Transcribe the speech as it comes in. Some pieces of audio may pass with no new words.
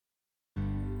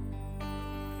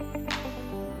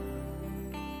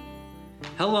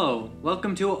Hello,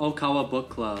 welcome to Okawa Book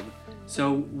Club.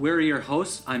 So, we're your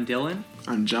hosts. I'm Dylan.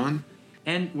 I'm John.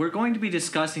 And we're going to be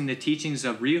discussing the teachings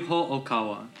of Ryuho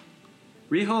Okawa.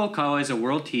 Ryuho Okawa is a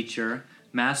world teacher,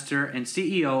 master, and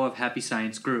CEO of Happy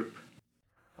Science Group.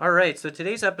 Alright, so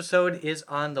today's episode is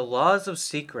on the laws of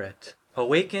secret.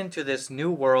 Awaken to this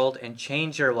new world and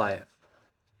change your life.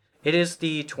 It is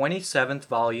the 27th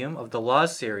volume of the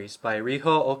Laws series by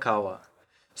Ryuho Okawa.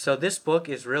 So this book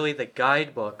is really the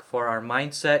guidebook for our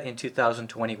mindset in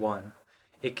 2021.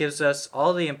 It gives us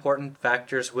all the important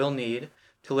factors we'll need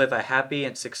to live a happy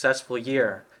and successful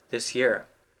year this year.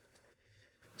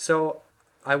 So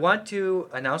I want to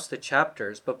announce the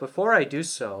chapters, but before I do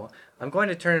so, I'm going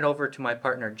to turn it over to my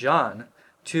partner John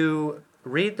to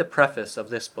read the preface of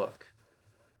this book.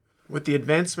 With the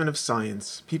advancement of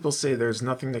science, people say there is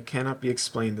nothing that cannot be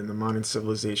explained in the modern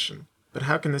civilization. But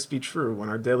how can this be true when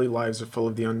our daily lives are full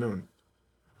of the unknown?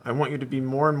 I want you to be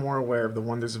more and more aware of the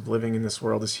wonders of living in this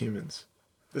world as humans.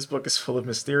 This book is full of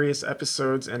mysterious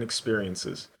episodes and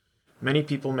experiences. Many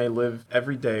people may live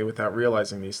every day without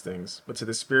realizing these things, but to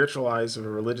the spiritual eyes of a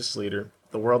religious leader,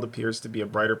 the world appears to be a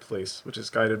brighter place, which is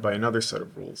guided by another set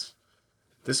of rules.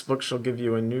 This book shall give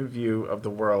you a new view of the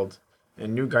world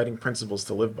and new guiding principles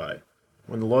to live by.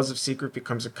 When the laws of secret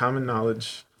becomes a common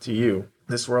knowledge to you,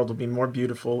 this world will be more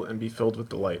beautiful and be filled with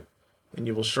delight, and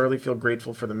you will surely feel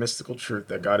grateful for the mystical truth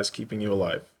that God is keeping you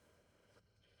alive.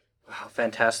 Wow,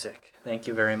 fantastic. Thank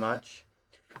you very much.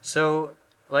 So,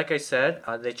 like I said,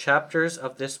 the chapters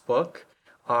of this book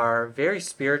are very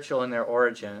spiritual in their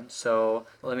origin, so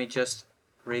let me just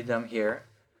read them here.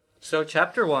 So,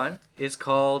 chapter 1 is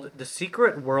called The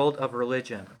Secret World of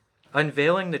Religion,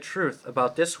 Unveiling the Truth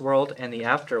About This World and the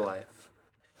Afterlife.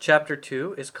 Chapter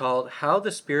 2 is called How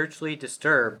the Spiritually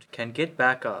Disturbed Can Get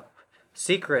Back Up,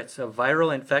 Secrets of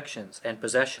Viral Infections and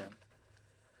Possession.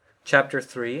 Chapter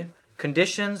 3,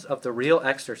 Conditions of the Real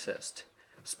Exorcist,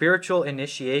 Spiritual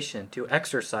Initiation to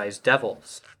Exorcise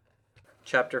Devils.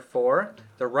 Chapter 4,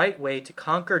 The Right Way to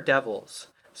Conquer Devils,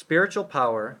 Spiritual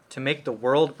Power to Make the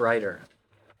World Brighter.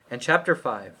 And Chapter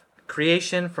 5,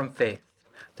 Creation from Faith,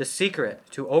 The Secret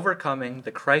to Overcoming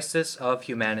the Crisis of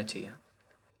Humanity.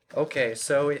 Okay,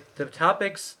 so the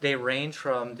topics, they range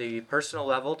from the personal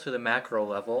level to the macro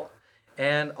level,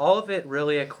 and all of it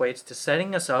really equates to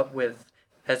setting us up with,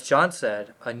 as John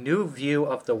said, a new view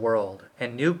of the world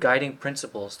and new guiding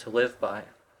principles to live by.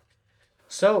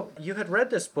 So, you had read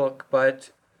this book,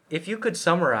 but if you could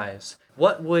summarize,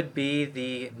 what would be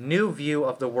the new view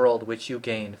of the world which you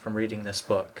gained from reading this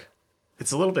book?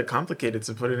 It's a little bit complicated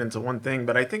to put it into one thing,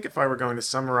 but I think if I were going to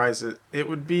summarize it, it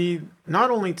would be not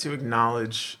only to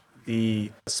acknowledge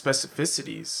the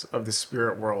specificities of the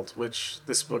spirit world, which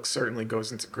this book certainly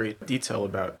goes into great detail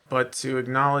about, but to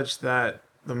acknowledge that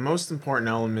the most important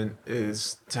element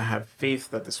is to have faith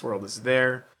that this world is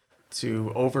there,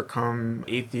 to overcome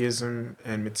atheism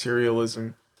and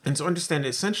materialism, and to understand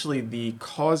essentially the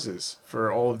causes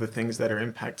for all of the things that are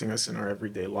impacting us in our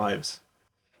everyday lives.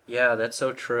 Yeah, that's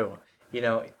so true. You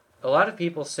know, a lot of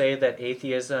people say that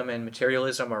atheism and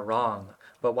materialism are wrong.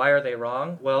 But why are they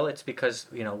wrong? Well, it's because,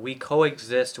 we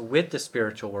coexist with the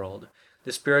spiritual world.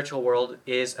 The spiritual world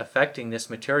is affecting this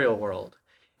material world.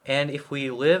 And if we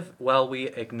live while we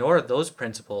ignore those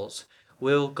principles,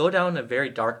 we'll go down a very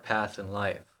dark path in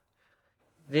life.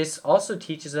 This also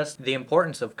teaches us the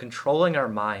importance of controlling our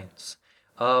minds,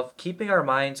 of keeping our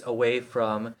minds away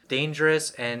from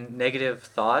dangerous and negative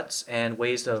thoughts and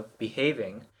ways of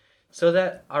behaving, so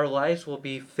that our lives will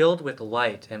be filled with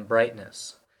light and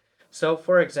brightness. So,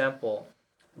 for example,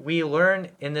 we learn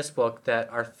in this book that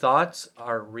our thoughts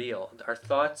are real. Our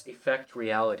thoughts affect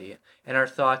reality, and our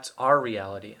thoughts are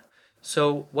reality.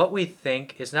 So what we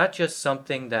think is not just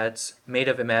something that's made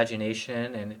of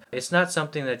imagination, and it's not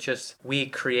something that just we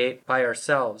create by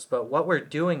ourselves, but what we're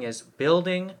doing is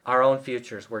building our own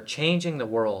futures. We're changing the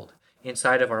world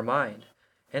inside of our mind.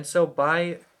 And so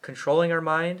by controlling our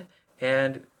mind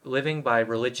and living by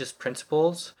religious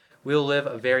principles, we'll live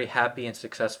a very happy and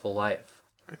successful life.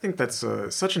 I think that's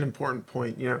such an important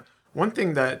point. One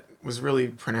thing that was really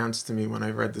pronounced to me when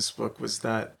I read this book was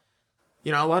that,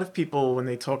 a lot of people, when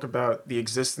they talk about the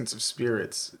existence of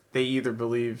spirits, they either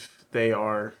believe they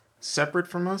are separate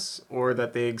from us or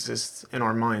that they exist in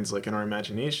our minds, like in our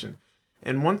imagination.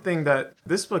 And one thing that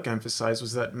this book emphasized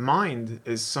was that mind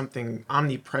is something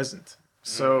omnipresent.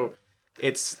 So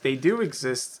they do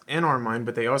exist in our mind,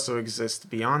 but they also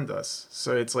exist beyond us.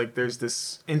 So it's like there's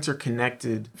this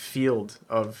interconnected field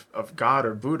of God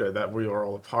or Buddha that we are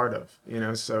all a part of,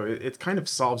 so it kind of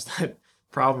solves that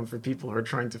problem for people who are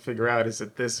trying to figure out, is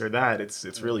it this or that?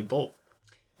 It's really both.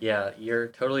 Yeah, you're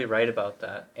totally right about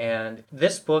that. And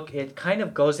this book, it kind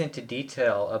of goes into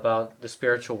detail about the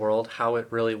spiritual world, how it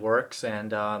really works.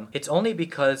 And it's only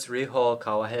because Riho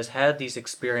Okawa has had these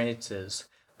experiences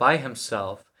by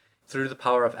himself through the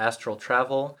power of astral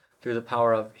travel, through the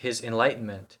power of his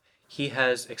enlightenment. He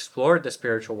has explored the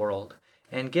spiritual world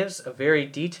and gives a very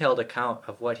detailed account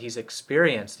of what he's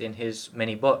experienced in his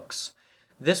many books.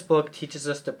 This book teaches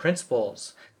us the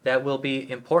principles that will be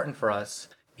important for us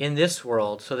in this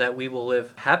world so that we will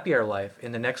live happier life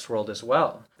in the next world as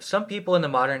well. Some people in the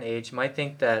modern age might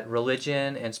think that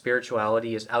religion and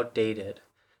spirituality is outdated,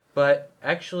 but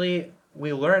actually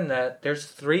we learn that there's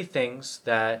three things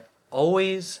that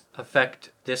always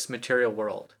affect this material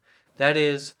world. That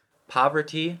is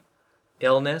poverty,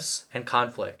 illness, and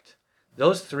conflict.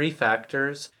 Those three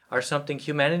factors are something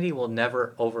humanity will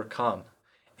never overcome.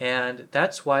 And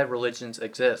that's why religions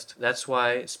exist. That's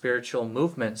why spiritual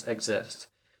movements exist.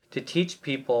 To teach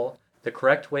people the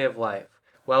correct way of life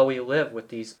while we live with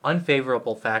these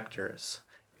unfavorable factors.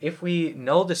 If we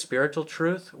know the spiritual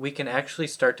truth, we can actually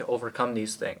start to overcome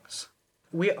these things.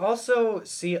 We also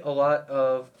see a lot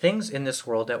of things in this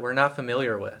world that we're not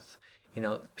familiar with.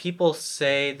 People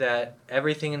say that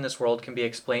everything in this world can be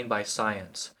explained by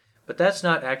science, but that's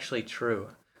not actually true.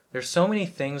 There's so many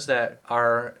things that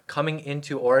are coming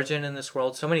into origin in this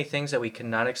world, so many things that we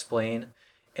cannot explain,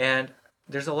 and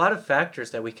there's a lot of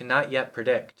factors that we cannot yet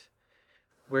predict.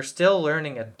 We're still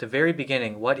learning at the very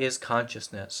beginning what is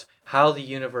consciousness, how the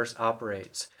universe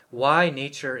operates, why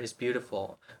nature is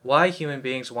beautiful, why human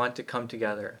beings want to come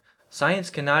together. Science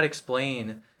cannot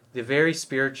explain the very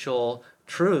spiritual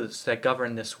truths that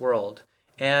govern this world.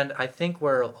 And I think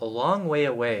we're a long way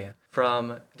away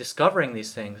from discovering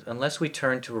these things unless we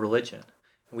turn to religion.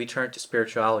 We turn to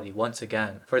spirituality once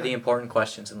again for the important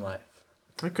questions in life.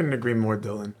 I couldn't agree more,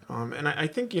 Dylan. And I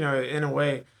think, in a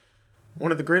way,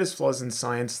 one of the greatest flaws in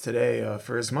science today,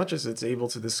 for as much as it's able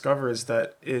to discover, is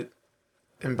that it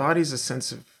embodies a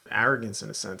sense of arrogance in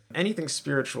a sense. Anything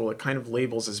spiritual, it kind of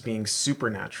labels as being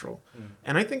supernatural.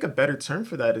 And I think a better term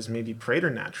for that is maybe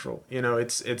preternatural.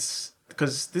 It's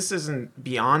because this isn't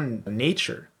beyond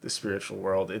nature, the spiritual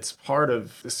world. It's part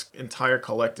of this entire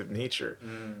collective nature.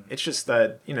 It's just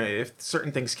that, if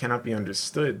certain things cannot be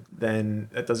understood, then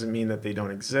that doesn't mean that they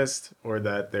don't exist or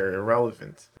that they're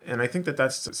irrelevant. And I think that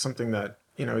that's something that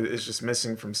is just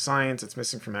missing from science, it's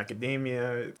missing from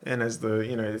academia, and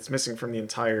it's missing from the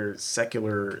entire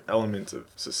secular element of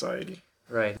society.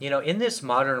 Right. In this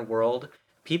modern world,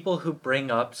 people who bring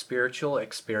up spiritual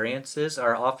experiences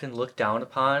are often looked down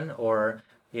upon or,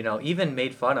 even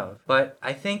made fun of. But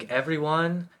I think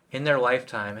everyone in their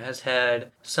lifetime has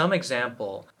had some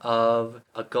example of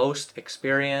a ghost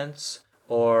experience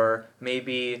or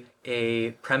maybe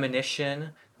a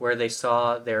premonition where they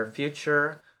saw their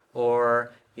future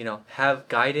or have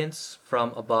guidance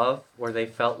from above where they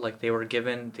felt like they were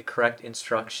given the correct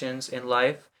instructions in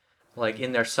life, like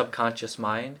in their subconscious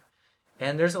mind.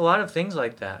 And there's a lot of things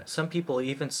like that. Some people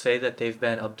even say that they've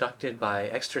been abducted by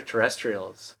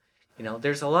extraterrestrials.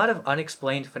 There's a lot of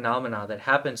unexplained phenomena that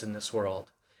happens in this world.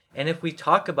 And if we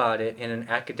talk about it in an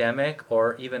academic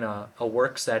or even a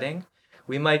work setting,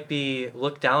 we might be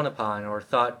looked down upon or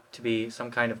thought to be some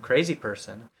kind of crazy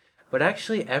person. But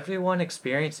actually, everyone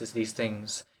experiences these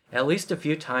things at least a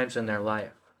few times in their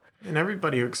life. And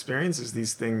everybody who experiences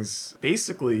these things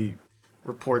basically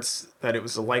reports that it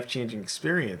was a life-changing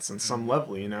experience on some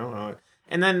level,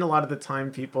 and then a lot of the time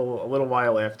people, a little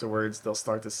while afterwards, they'll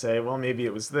start to say, well, maybe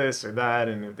it was this or that,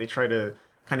 and they try to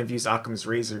kind of use Occam's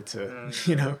razor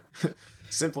to,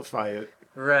 simplify it.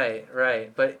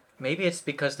 Right. But maybe it's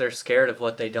because they're scared of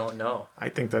what they don't know. I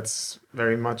think that's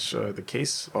very much the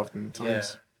case oftentimes.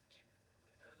 Yeah.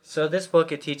 So this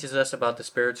book, it teaches us about the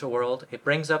spiritual world. It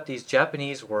brings up these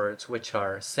Japanese words, which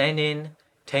are senin,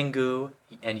 tengu,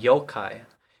 and yokai,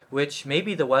 which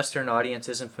maybe the Western audience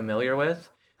isn't familiar with,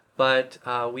 but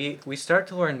we start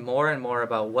to learn more and more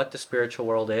about what the spiritual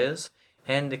world is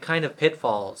and the kind of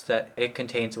pitfalls that it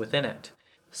contains within it.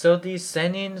 So these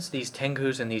senins, these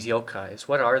tengus, and these yokais,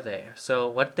 what are they? So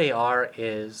what they are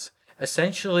is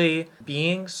essentially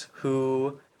beings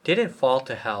who didn't fall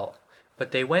to hell,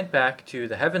 but they went back to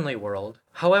the heavenly world.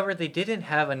 However, they didn't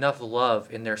have enough love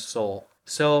in their soul.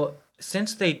 So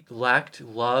since they lacked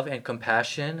love and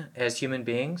compassion as human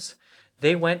beings,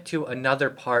 they went to another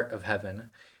part of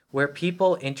heaven where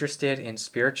people interested in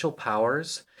spiritual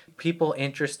powers, people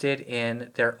interested in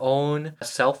their own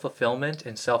self-fulfillment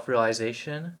and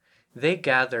self-realization, they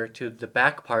gather to the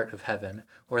back part of heaven,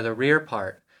 or the rear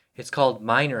part. It's called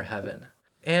minor heaven.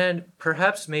 And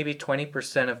perhaps maybe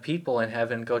 20% of people in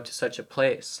heaven go to such a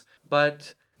place.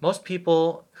 But Most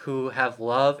people who have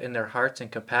love in their hearts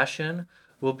and compassion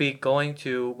will be going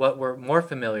to what we're more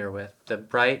familiar with, the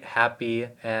bright, happy,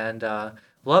 and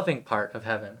loving part of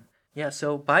heaven. Yeah,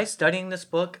 so by studying this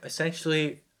book,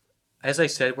 essentially, as I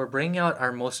said, we're bringing out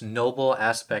our most noble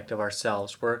aspect of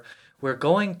ourselves. We're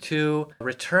going to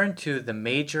return to the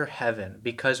major heaven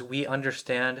because we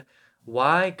understand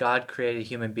why God created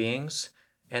human beings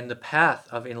and the path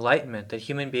of enlightenment that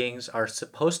human beings are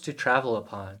supposed to travel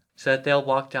upon so that they'll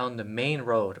walk down the main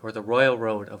road or the royal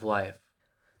road of life.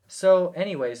 So,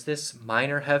 anyways, this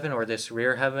minor heaven or this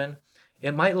rear heaven,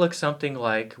 it might look something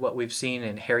like what we've seen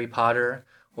in Harry Potter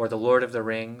or The Lord of the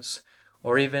Rings,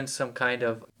 or even some kind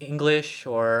of English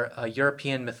or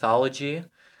European mythology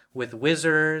with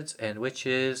wizards and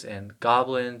witches and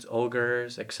goblins,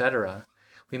 ogres, etc.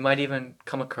 We might even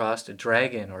come across a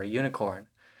dragon or a unicorn.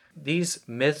 These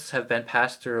myths have been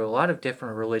passed through a lot of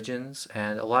different religions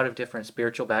and a lot of different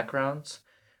spiritual backgrounds,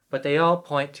 but they all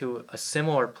point to a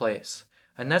similar place.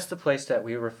 And that's the place that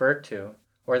we refer to,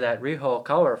 or that Riho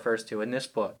Okawa refers to in this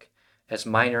book, as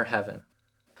minor heaven.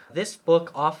 This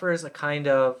book offers a kind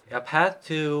of a path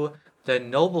to the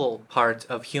noble part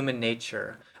of human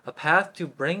nature, a path to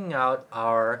bringing out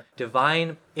our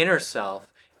divine inner self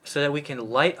so that we can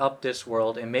light up this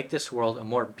world and make this world a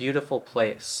more beautiful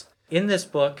place. In this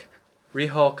book,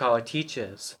 Riho Okawa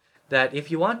teaches that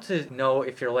if you want to know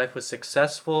if your life was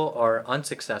successful or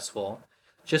unsuccessful,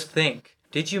 just think,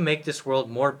 did you make this world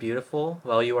more beautiful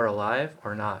while you are alive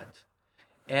or not?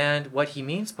 And what he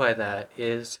means by that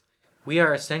is we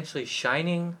are essentially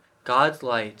shining God's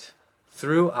light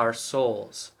through our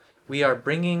souls. We are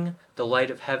bringing the light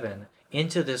of heaven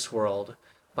into this world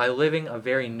by living a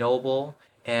very noble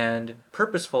and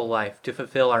purposeful life to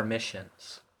fulfill our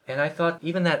missions. And I thought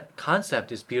even that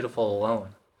concept is beautiful alone.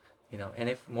 And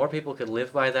if more people could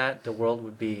live by that, the world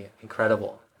would be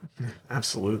incredible.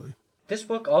 Absolutely. This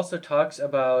book also talks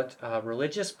about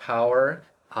religious power,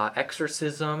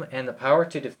 exorcism, and the power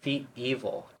to defeat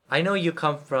evil. I know you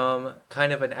come from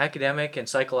kind of an academic and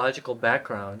psychological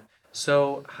background,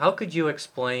 so how could you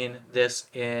explain this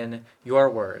in your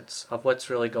words of what's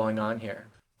really going on here?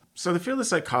 So the field of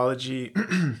psychology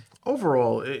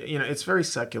overall, it's very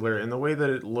secular, and the way that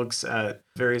it looks at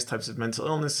various types of mental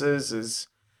illnesses is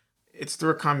it's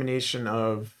through a combination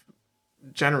of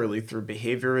generally through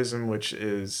behaviorism, which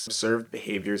is observed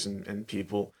behaviors in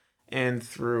people, and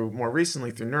through more recently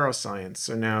through neuroscience.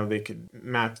 So now they could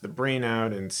map the brain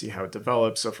out and see how it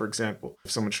develops. So for example,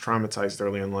 if someone's traumatized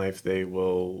early in life,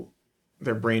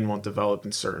 their brain won't develop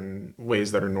in certain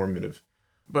ways that are normative.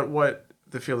 But what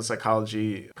the field of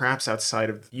psychology, perhaps outside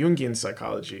of Jungian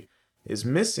psychology, is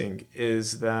missing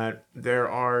is that there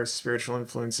are spiritual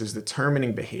influences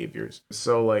determining behaviors.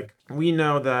 So like we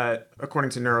know that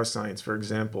according to neuroscience, for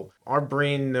example, our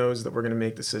brain knows that we're going to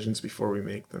make decisions before we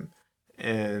make them.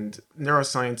 And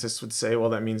neuroscientists would say, well,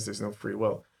 that means there's no free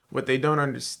will. What they don't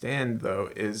understand, though,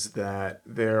 is that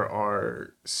there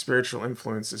are spiritual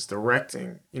influences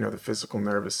directing, the physical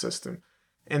nervous system.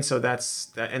 And so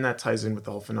that ties in with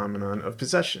the whole phenomenon of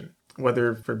possession,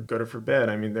 whether for good or for bad.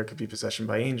 I mean, there could be possession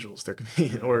by angels, there could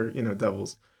be, or,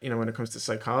 devils. When it comes to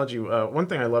psychology, one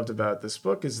thing I loved about this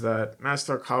book is that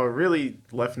Master Okawa really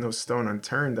left no stone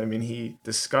unturned. I mean, he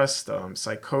discussed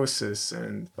psychosis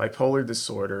and bipolar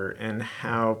disorder and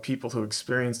how people who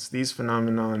experience these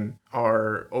phenomenon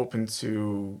are open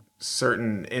to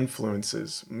certain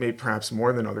influences, maybe perhaps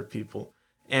more than other people,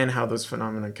 and how those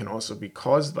phenomena can also be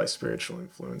caused by spiritual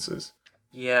influences.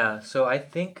 Yeah, so I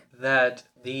think that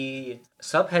the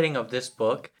subheading of this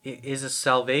book is a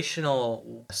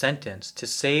salvational sentence to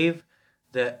save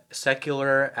the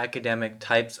secular academic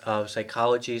types of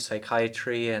psychology,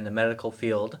 psychiatry, and the medical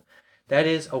field. That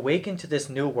is, awaken to this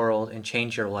new world and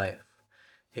change your life.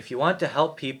 If you want to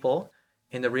help people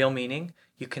in the real meaning,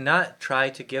 you cannot try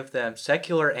to give them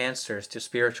secular answers to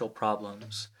spiritual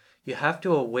problems. You have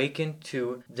to awaken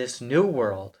to this new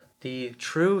world, the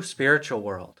true spiritual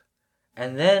world,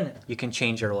 and then you can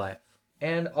change your life.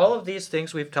 And all of these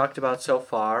things we've talked about so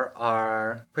far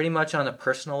are pretty much on a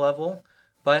personal level,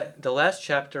 but the last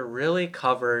chapter really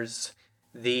covers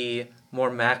the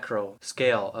more macro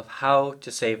scale of how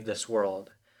to save this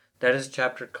world. That is a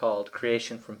chapter called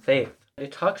Creation from Faith.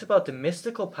 It talks about the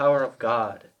mystical power of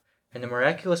God and the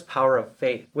miraculous power of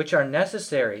faith, which are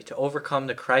necessary to overcome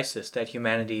the crisis that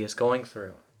humanity is going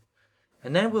through.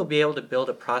 And then we'll be able to build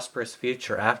a prosperous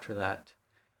future after that.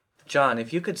 John,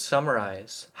 if you could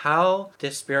summarize how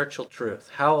this spiritual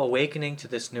truth, how awakening to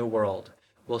this new world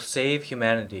will save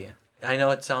humanity. I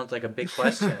know it sounds like a big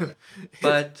question,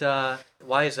 but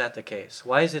why is that the case?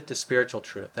 Why is it the spiritual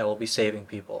truth that will be saving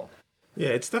people? Yeah,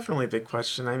 it's definitely a big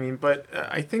question. I mean, but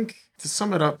I think to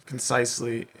sum it up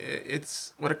concisely,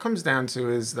 it's what it comes down to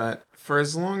is that for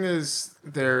as long as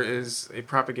there is a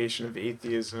propagation of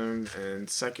atheism and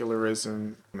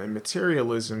secularism and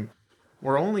materialism,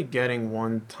 we're only getting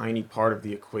one tiny part of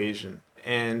the equation.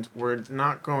 And we're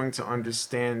not going to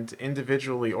understand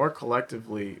individually or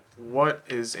collectively what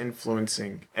is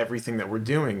influencing everything that we're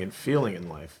doing and feeling in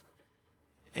life.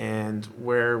 And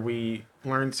where we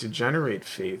learn to generate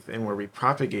faith and where we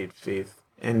propagate faith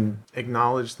and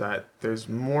acknowledge that there's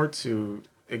more to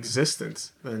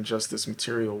existence than just this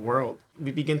material world,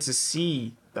 we begin to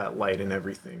see that light in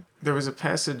everything. There was a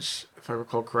passage, if I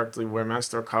recall correctly, where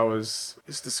Master Okawa is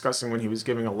discussing when he was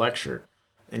giving a lecture,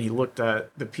 and he looked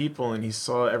at the people and he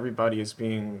saw everybody as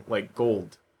being like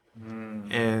gold.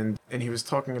 And he was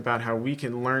talking about how we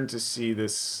can learn to see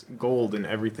this gold in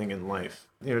everything in life.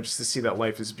 You know, just to see that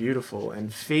life is beautiful,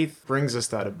 and faith brings us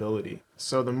that ability.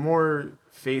 So the more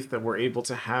faith that we're able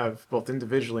to have, both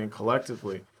individually and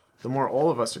collectively, the more all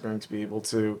of us are going to be able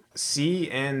to see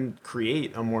and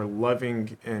create a more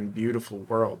loving and beautiful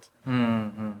world.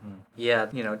 Yeah,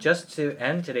 just to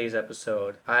end today's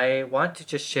episode, I want to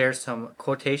just share some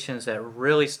quotations that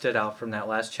really stood out from that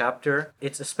last chapter.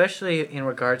 It's especially in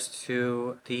regards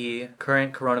to the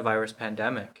current coronavirus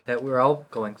pandemic that we're all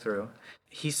going through.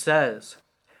 He says,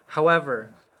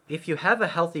 "However, if you have a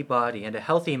healthy body and a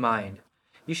healthy mind,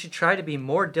 you should try to be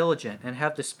more diligent and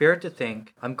have the spirit to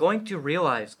think, I'm going to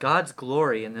realize God's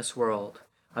glory in this world.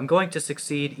 I'm going to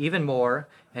succeed even more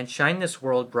and shine this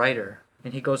world brighter."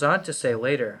 And he goes on to say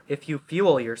later, if you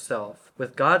fuel yourself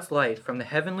with God's light from the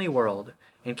heavenly world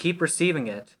and keep receiving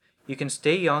it, you can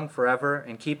stay young forever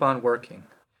and keep on working.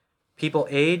 People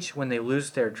age when they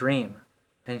lose their dream.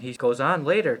 And he goes on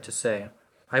later to say,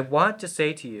 I want to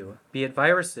say to you, be it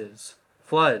viruses,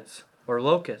 floods, or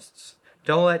locusts,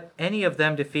 don't let any of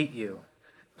them defeat you.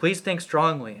 Please think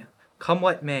strongly. Come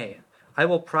what may, I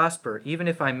will prosper even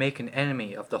if I make an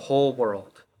enemy of the whole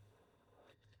world.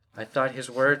 I thought his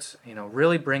words,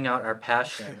 really bring out our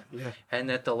passion. Yeah. And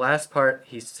that the last part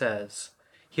he says,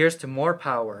 here's to more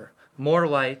power, more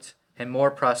light, and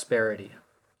more prosperity.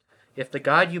 If the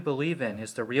God you believe in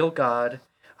is the real God,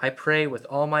 I pray with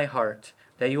all my heart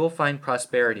that you will find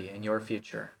prosperity in your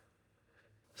future.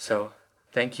 So,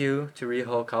 thank you to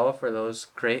Riho Okawa for those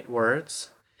great words.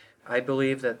 I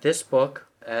believe that this book,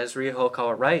 as Riho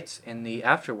Okawa writes in the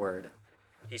afterword,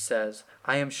 he says,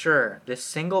 I am sure this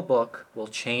single book will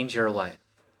change your life.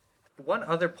 One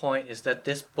other point is that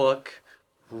this book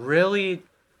really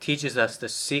teaches us the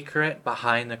secret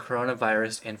behind the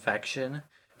coronavirus infection.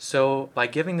 So by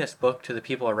giving this book to the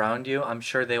people around you, I'm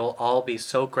sure they will all be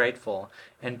so grateful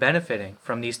and benefiting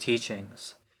from these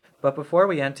teachings. But before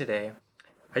we end today,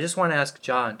 I just want to ask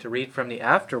John to read from the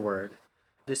afterword.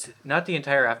 This, not the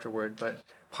entire afterword, but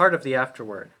part of the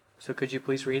afterword. So could you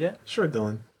please read it? Sure,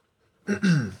 Dylan.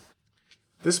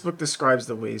 This book describes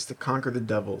the ways to conquer the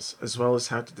devils, as well as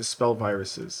how to dispel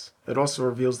viruses. It also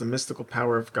reveals the mystical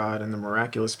power of God and the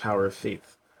miraculous power of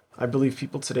faith. I believe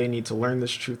people today need to learn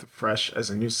this truth afresh as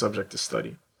a new subject to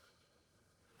study.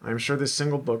 I am sure this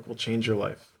single book will change your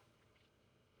life.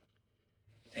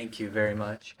 Thank you very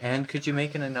much. And could you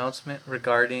make an announcement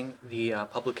regarding the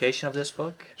publication of this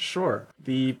book? Sure.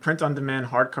 The print-on-demand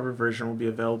hardcover version will be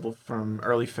available from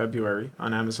early February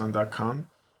on Amazon.com.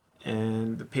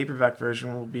 And the paperback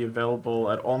version will be available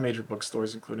at all major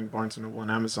bookstores, including Barnes & Noble and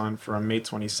Amazon, from May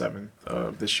 27th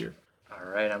of this year. All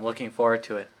right, I'm looking forward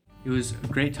to it. It was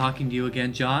great talking to you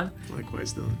again, John.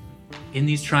 Likewise, Dylan. In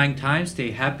these trying times,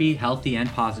 stay happy, healthy, and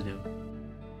positive.